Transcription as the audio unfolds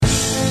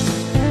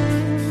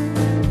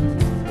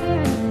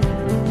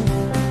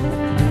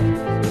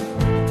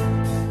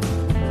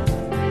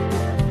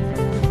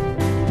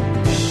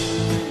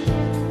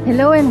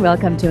Hello and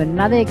welcome to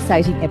another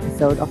exciting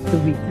episode of the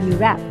Weekly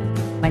Wrap.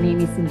 My name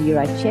is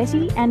Sindira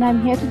Chetty and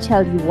I'm here to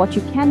tell you what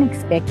you can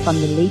expect from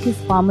the latest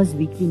Farmers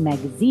Weekly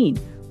magazine,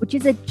 which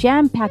is a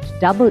jam-packed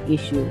double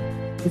issue,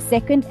 the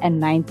 2nd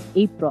and 9th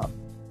April.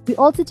 We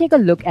also take a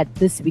look at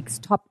this week's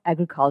top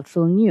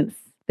agricultural news.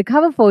 The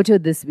cover photo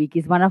this week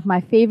is one of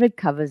my favorite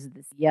covers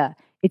this year.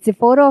 It's a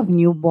photo of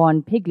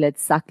newborn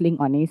piglets suckling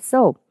on a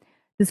sow.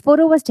 This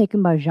photo was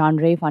taken by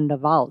Jean-Ray van der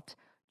Walt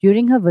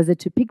during her visit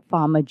to pig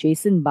farmer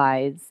Jason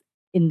Byes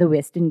in the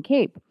Western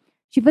Cape.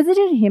 She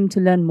visited him to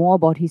learn more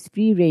about his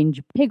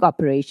free-range pig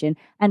operation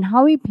and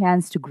how he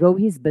plans to grow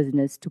his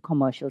business to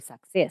commercial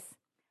success.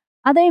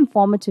 Other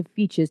informative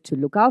features to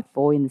look out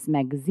for in this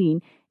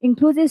magazine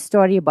includes a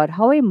story about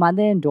how a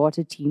mother and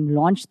daughter team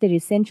launched their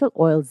essential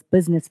oils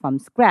business from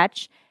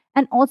scratch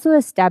and also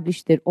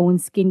established their own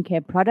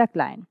skincare product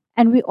line.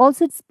 And we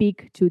also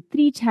speak to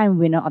three-time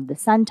winner of the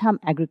Santam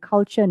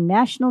Agriculture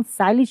National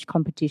Silage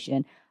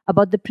competition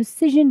about the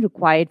precision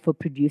required for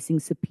producing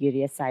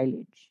superior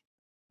silage.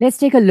 Let's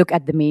take a look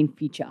at the main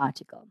feature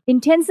article.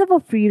 Intensive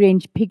or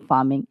free-range pig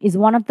farming is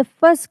one of the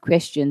first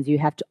questions you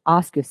have to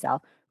ask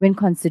yourself when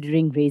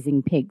considering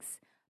raising pigs.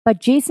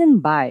 But Jason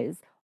Byes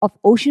of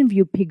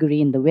Oceanview Piggery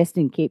in the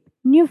Western Cape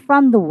knew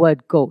from the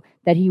word go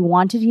that he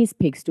wanted his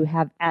pigs to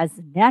have as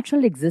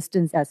natural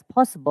existence as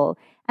possible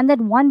and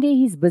that one day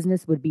his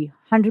business would be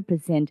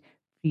 100%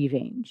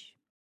 free-range.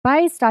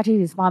 Byes started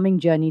his farming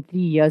journey 3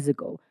 years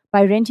ago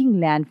by renting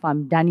land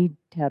from Danny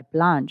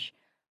Terblanche.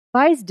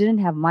 Byes didn't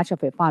have much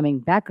of a farming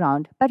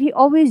background, but he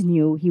always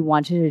knew he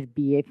wanted to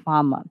be a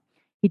farmer.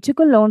 He took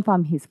a loan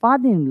from his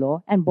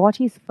father-in-law and bought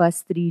his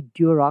first 3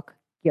 Duroc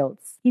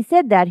gilts. He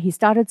said that he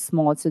started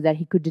small so that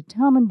he could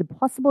determine the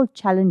possible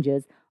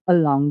challenges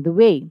along the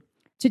way.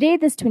 Today,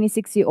 this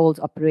 26-year-old's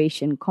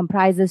operation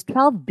comprises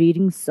 12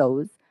 breeding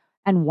sows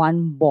and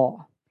 1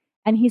 boar,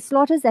 and he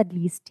slaughters at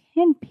least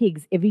 10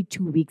 pigs every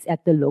 2 weeks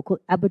at the local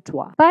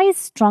abattoir. Byes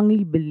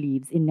strongly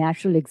believes in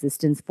natural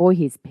existence for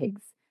his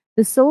pigs.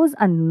 The sows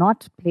are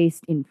not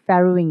placed in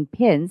farrowing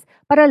pens,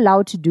 but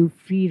allowed to do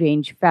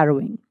free-range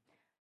farrowing.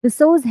 The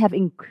sows have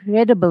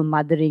incredible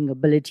mothering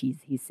abilities,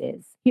 he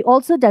says. He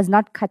also does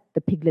not cut the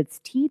piglets'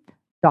 teeth,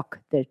 dock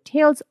their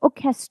tails, or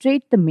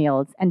castrate the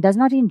males, and does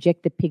not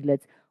inject the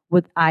piglets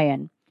with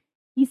iron.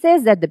 He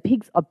says that the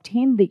pigs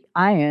obtain the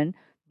iron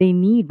they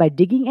need by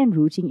digging and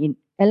rooting in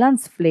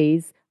Elands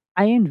Flay's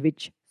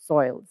iron-rich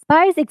soils.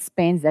 Byes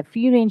explains that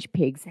free-range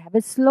pigs have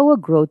a slower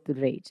growth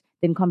rate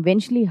than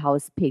conventionally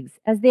housed pigs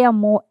as they are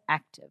more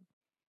active.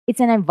 It's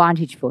an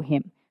advantage for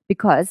him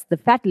because the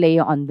fat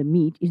layer on the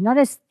meat is not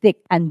as thick,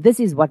 and this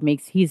is what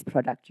makes his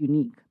product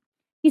unique.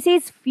 He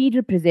says feed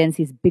represents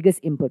his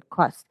biggest input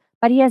cost,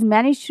 but he has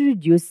managed to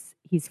reduce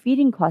his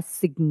feeding costs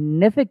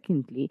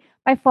significantly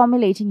by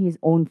formulating his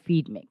own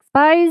feed mix.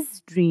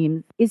 Byes'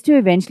 dream is to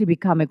eventually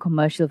become a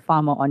commercial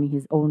farmer on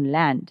his own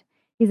land.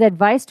 His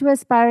advice to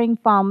aspiring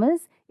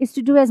farmers is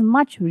to do as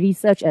much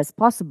research as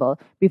possible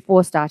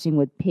before starting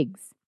with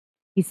pigs.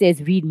 He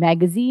says read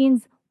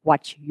magazines,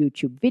 watch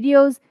YouTube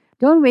videos,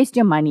 don't waste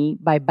your money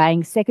by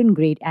buying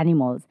second-grade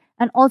animals,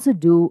 and also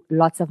do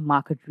lots of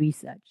market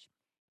research.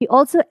 He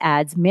also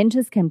adds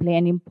mentors can play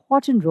an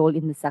important role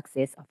in the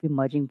success of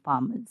emerging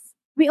farmers.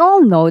 We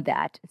all know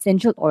that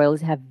essential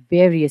oils have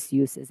various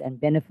uses and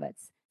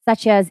benefits,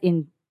 such as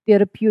in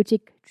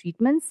therapeutic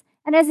treatments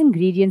and as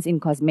ingredients in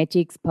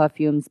cosmetics,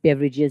 perfumes,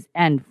 beverages,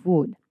 and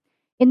food.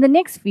 In the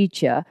next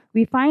feature,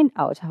 we find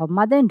out how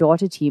mother and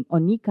daughter team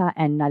Onnicah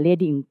and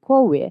Naledi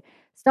Nkoe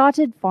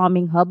started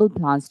farming herbal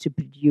plants to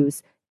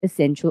produce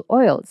essential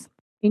oils.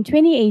 In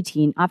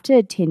 2018, after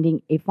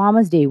attending a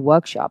Farmers' Day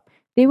workshop,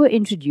 they were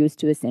introduced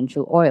to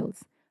essential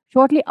oils.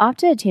 Shortly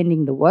after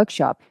attending the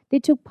workshop, they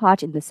took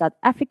part in the South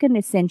African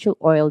Essential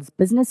Oils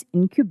Business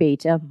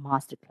Incubator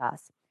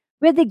Masterclass,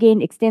 where they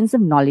gained extensive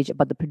knowledge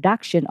about the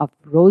production of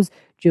rose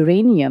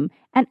geranium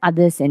and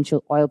other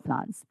essential oil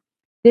plants.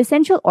 The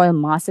essential oil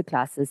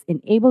masterclasses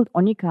enabled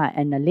Onnicah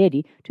and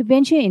Naledi to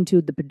venture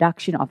into the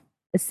production of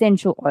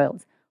essential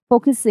oils,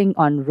 focusing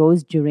on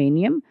rose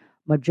geranium,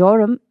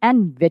 marjoram,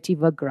 and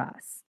vetiver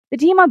grass. The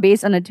team are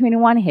based on a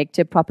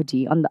 21-hectare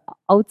property on the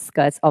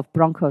outskirts of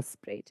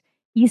Bronkhorstspruit,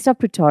 east of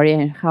Pretoria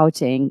and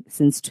Gauteng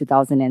since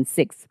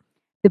 2006.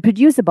 They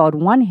produce about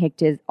 1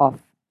 hectare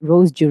of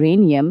rose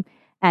geranium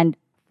and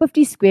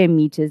 50 square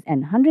meters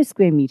and 100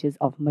 square meters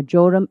of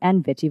marjoram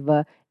and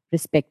vetiver,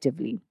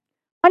 respectively.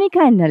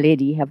 Onnicah and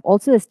Naledi have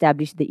also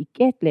established the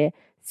Iketle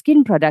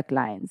skin product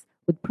lines,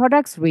 with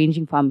products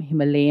ranging from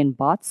Himalayan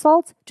bath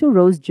salts to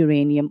rose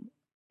geranium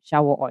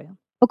shower oil.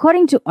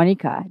 According to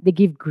Onnicah, they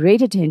give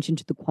great attention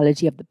to the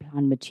quality of the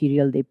plant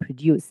material they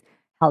produce.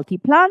 Healthy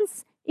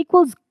plants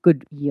equals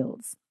good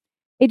yields.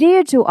 A day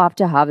or two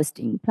after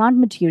harvesting, plant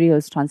material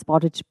is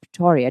transported to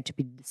Pretoria to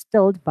be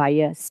distilled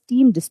via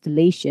steam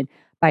distillation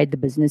by the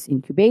business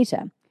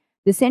incubator.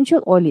 The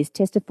essential oil is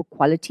tested for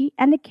quality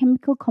and a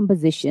chemical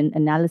composition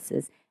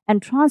analysis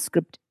and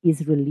transcript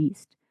is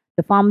released.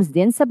 The farmers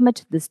then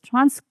submit this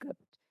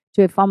transcript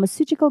to a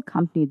pharmaceutical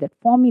company that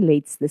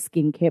formulates the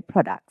skincare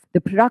products.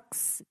 The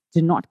products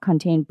do not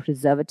contain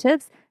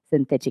preservatives,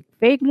 synthetic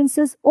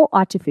fragrances, or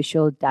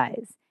artificial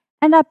dyes,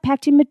 and are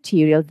packed in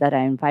materials that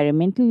are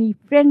environmentally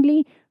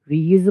friendly,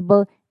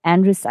 reusable,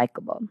 and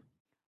recyclable.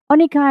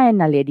 Onnicah and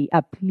Naledi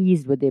are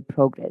pleased with their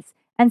progress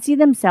and see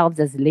themselves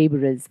as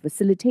laborers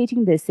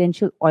facilitating the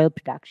essential oil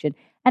production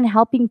and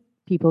helping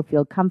people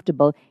feel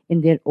comfortable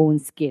in their own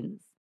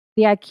skins.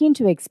 They are keen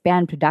to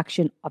expand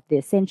production of the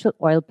essential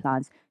oil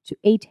plants to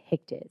 8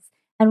 hectares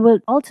and will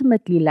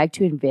ultimately like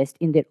to invest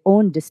in their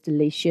own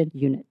distillation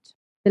unit.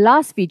 The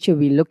last feature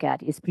we look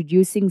at is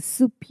producing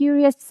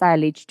superior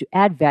silage to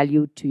add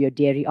value to your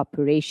dairy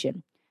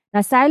operation.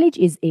 Now, silage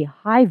is a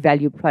high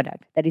value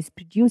product that is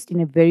produced in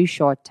a very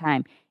short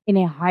time in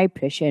a high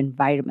pressure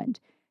environment.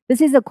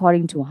 This is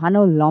according to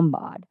Hano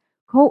Lombard,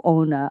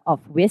 co-owner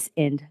of West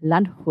End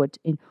Landgoed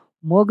in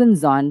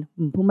Morganzon,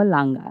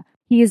 Mpumalanga.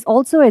 He is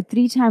also a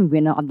 3-time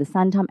winner of the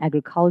Santam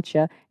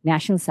Agriculture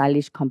National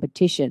Silage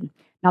competition.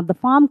 Now, the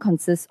farm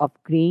consists of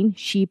grain,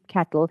 sheep,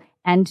 cattle,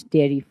 and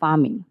dairy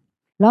farming.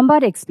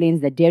 Lombard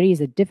explains that dairy is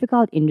a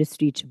difficult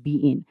industry to be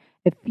in.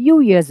 A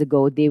few years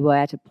ago, they were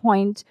at a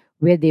point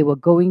where they were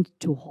going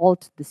to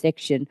halt the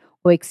section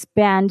or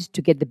expand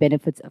to get the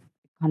benefits of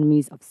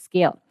economies of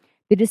scale.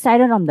 They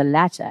decided on the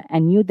latter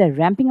and knew that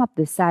ramping up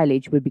the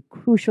silage would be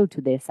crucial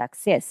to their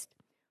success.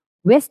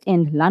 West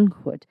End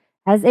Landgoed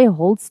has a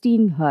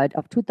Holstein herd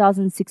of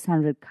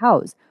 2,600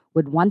 cows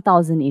with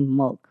 1,000 in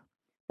milk.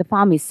 The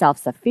farm is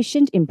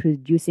self-sufficient in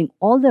producing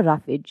all the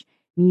roughage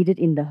needed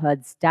in the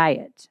herd's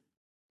diet.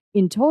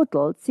 In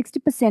total,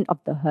 60% of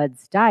the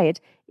herd's diet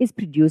is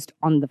produced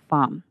on the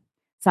farm.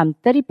 Some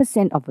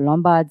 30% of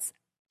Lombard's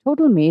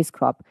total maize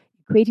crop,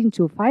 equating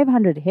to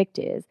 500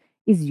 hectares,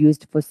 is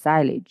used for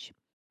silage.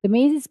 The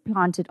maize is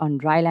planted on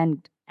dry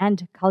land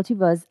and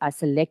cultivars are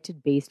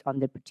selected based on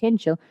their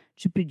potential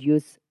to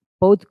produce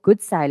both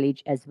good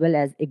silage as well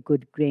as a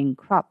good grain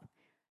crop.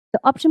 The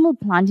optimal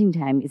planting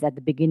time is at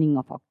the beginning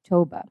of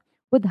October,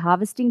 with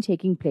harvesting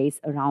taking place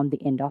around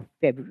the end of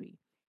February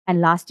and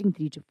lasting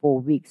 3 to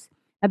 4 weeks.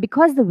 Now,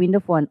 because the window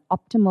for an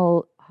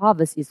optimal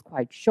harvest is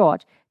quite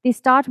short, they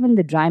start when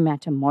the dry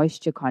matter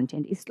moisture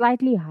content is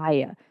slightly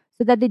higher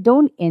so that they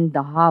don't end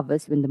the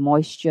harvest when the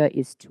moisture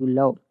is too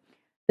low.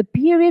 The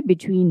period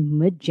between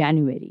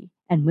mid-January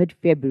and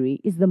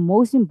mid-February is the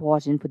most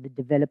important for the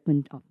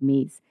development of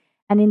maize,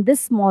 and in this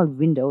small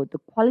window, the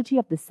quality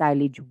of the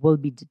silage will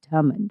be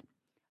determined.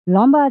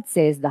 Lombard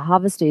says the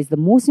harvester is the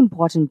most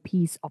important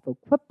piece of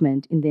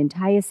equipment in the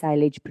entire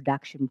silage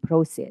production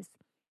process.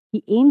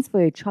 He aims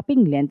for a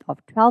chopping length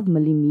of 12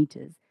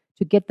 millimeters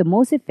to get the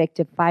most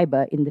effective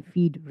fiber in the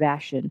feed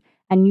ration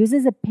and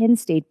uses a Penn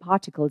State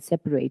particle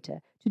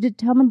separator to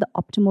determine the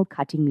optimal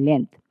cutting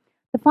length.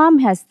 The farm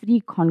has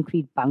 3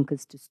 concrete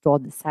bunkers to store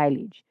the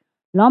silage.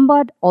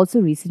 Lombard also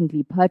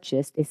recently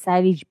purchased a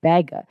silage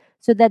bagger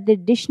so that the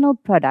additional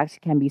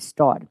product can be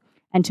stored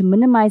and to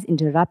minimize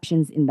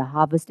interruptions in the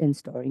harvest and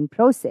storing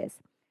process.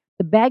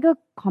 The bagger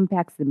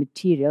compacts the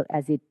material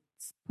as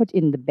it's put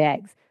in the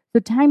bags, so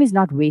time is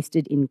not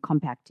wasted in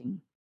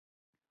compacting.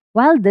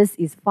 While this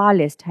is far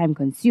less time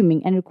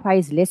consuming and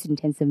requires less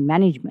intensive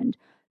management,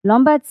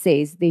 Lombard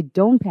says they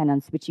don't plan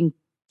on switching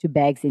to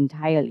bags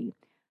entirely.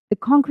 The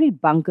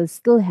concrete bunkers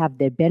still have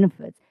their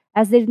benefits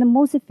as they're the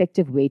most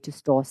effective way to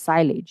store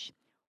silage.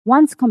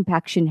 Once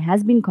compaction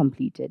has been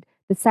completed,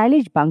 the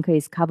silage bunker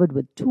is covered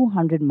with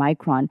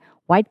 200-micron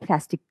white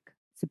plastic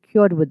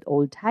secured with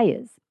old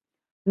tires.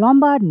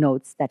 Lombard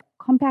notes that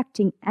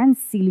compacting and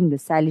sealing the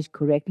silage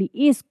correctly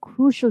is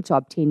crucial to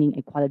obtaining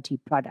a quality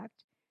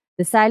product.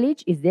 The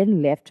silage is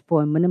then left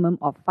for a minimum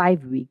of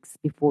 5 weeks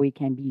before it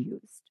can be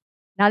used.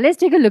 Now let's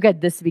take a look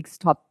at this week's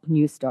top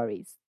news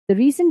stories. The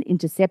recent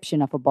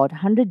interception of about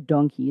 100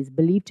 donkeys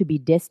believed to be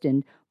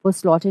destined for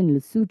slaughter in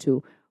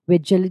Lesotho, where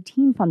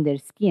gelatine from their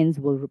skins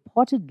will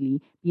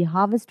reportedly be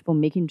harvested for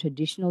making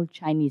traditional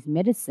Chinese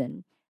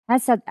medicine,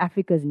 has South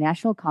Africa's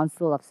National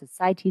Council of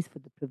Societies for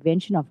the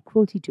Prevention of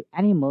Cruelty to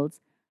Animals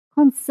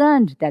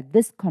concerned that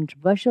this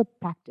controversial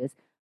practice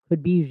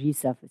could be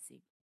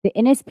resurfacing. The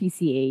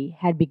NSPCA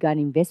had begun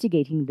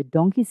investigating the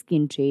donkey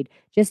skin trade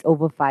just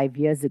over 5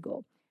 years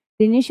ago.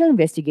 The initial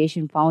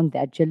investigation found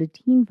that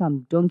gelatine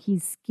from donkey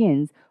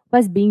skins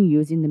was being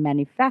used in the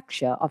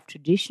manufacture of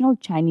traditional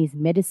Chinese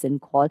medicine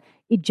called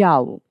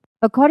Ijao.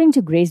 According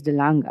to Grace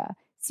DeLanga,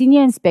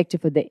 Senior Inspector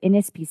for the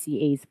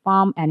NSPCA's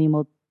Farm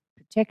Animal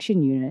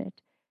Protection Unit,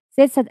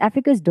 said South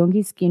Africa's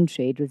donkey skin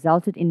trade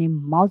resulted in a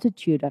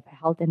multitude of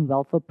health and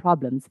welfare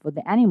problems for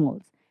the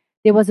animals.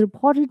 There was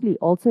reportedly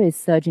also a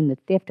surge in the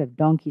theft of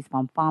donkeys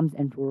from farms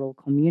and rural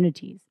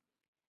communities.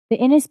 The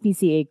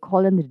NSPCA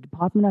called on the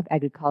Department of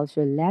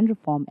Agriculture, Land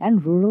Reform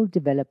and Rural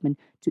Development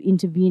to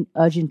intervene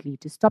urgently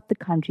to stop the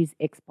country's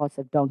exports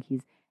of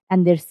donkeys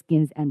and their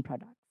skins and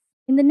products.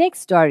 In the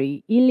next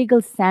story,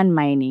 illegal sand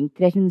mining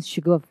threatens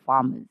sugar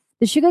farmers.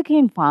 The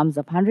sugarcane farms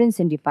of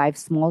 175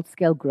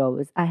 small-scale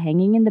growers are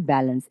hanging in the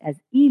balance as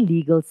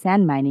illegal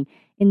sand mining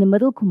in the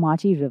Middle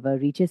Komati River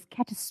reaches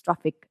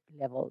catastrophic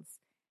levels.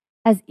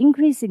 As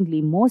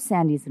increasingly more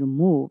sand is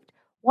removed,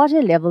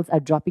 water levels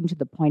are dropping to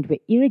the point where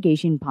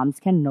irrigation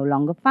pumps can no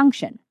longer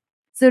function.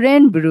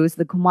 Suren Bruce,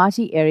 the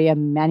Komati area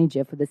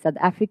manager for the South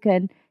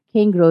African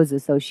Cane Growers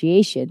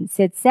Association,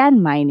 said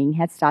sand mining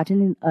had started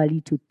in early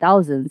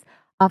 2000s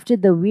after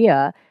the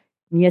weir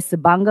near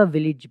Sibanga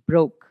village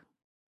broke,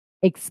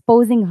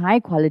 exposing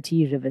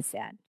high-quality river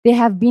sand. There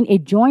have been a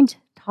joint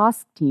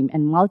task team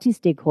and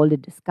multi-stakeholder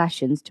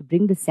discussions to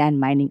bring the sand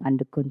mining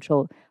under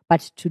control,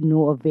 but to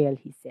no avail,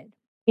 he said.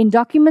 In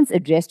documents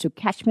addressed to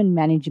catchment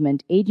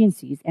management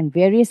agencies and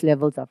various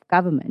levels of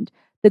government,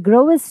 the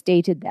growers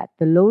stated that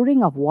the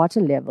lowering of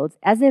water levels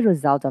as a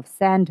result of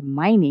sand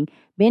mining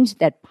meant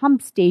that pump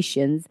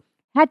stations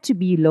had to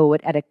be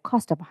lowered at a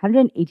cost of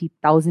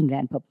 180,000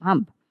 rand per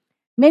pump.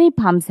 Many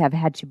pumps have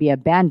had to be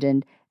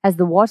abandoned as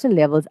the water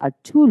levels are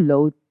too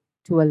low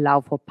to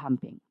allow for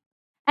pumping.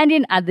 And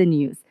in other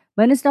news,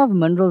 Minister of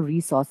Mineral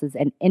Resources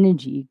and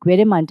Energy,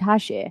 Gwede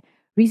Mantashe,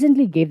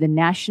 recently gave the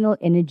National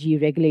Energy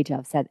Regulator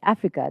of South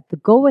Africa the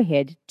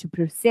go-ahead to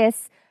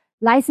process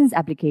license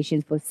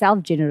applications for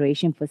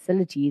self-generation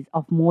facilities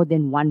of more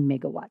than 1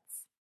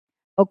 megawatts.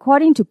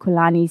 According to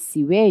Kulani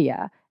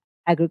Siweya,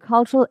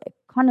 agricultural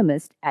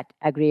economist at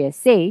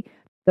AgriSA,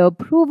 the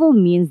approval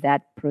means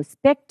that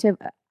prospective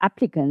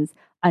applicants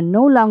are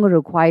no longer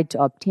required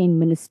to obtain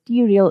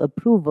ministerial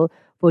approval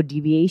for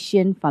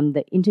deviation from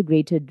the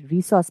Integrated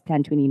Resource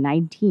Plan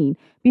 2019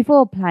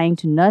 before applying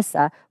to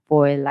NERSA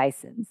for a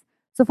license.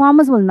 So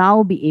farmers will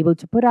now be able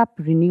to put up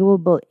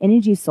renewable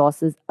energy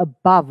sources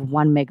above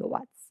 1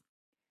 megawatt.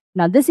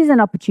 Now, this is an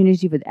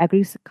opportunity for the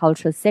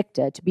agricultural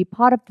sector to be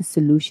part of the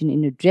solution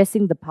in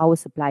addressing the power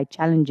supply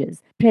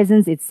challenges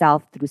presents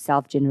itself through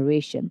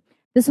self-generation.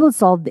 This will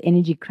solve the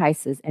energy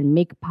crisis and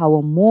make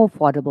power more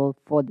affordable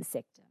for the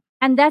sector.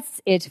 And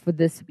that's it for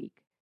this week.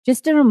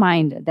 Just a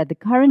reminder that the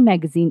current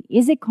magazine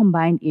is a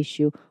combined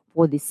issue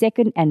for the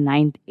 2nd and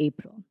 9th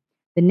April.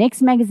 The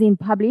next magazine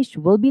published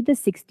will be the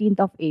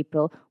 16th of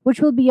April, which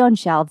will be on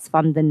shelves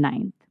from the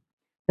 9th.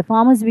 The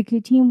Farmers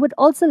Weekly team would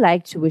also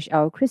like to wish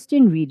our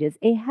Christian readers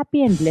a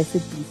happy and blessed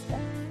Easter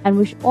and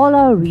wish all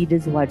our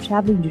readers who are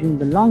traveling during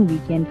the long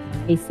weekend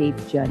a safe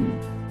journey.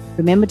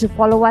 Remember to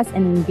follow us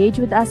and engage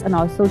with us on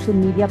our social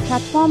media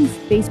platforms,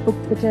 Facebook,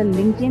 Twitter,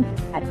 LinkedIn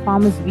at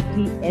Farmers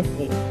Weekly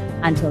SA.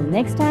 Until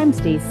next time,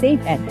 stay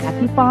safe and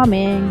happy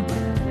farming.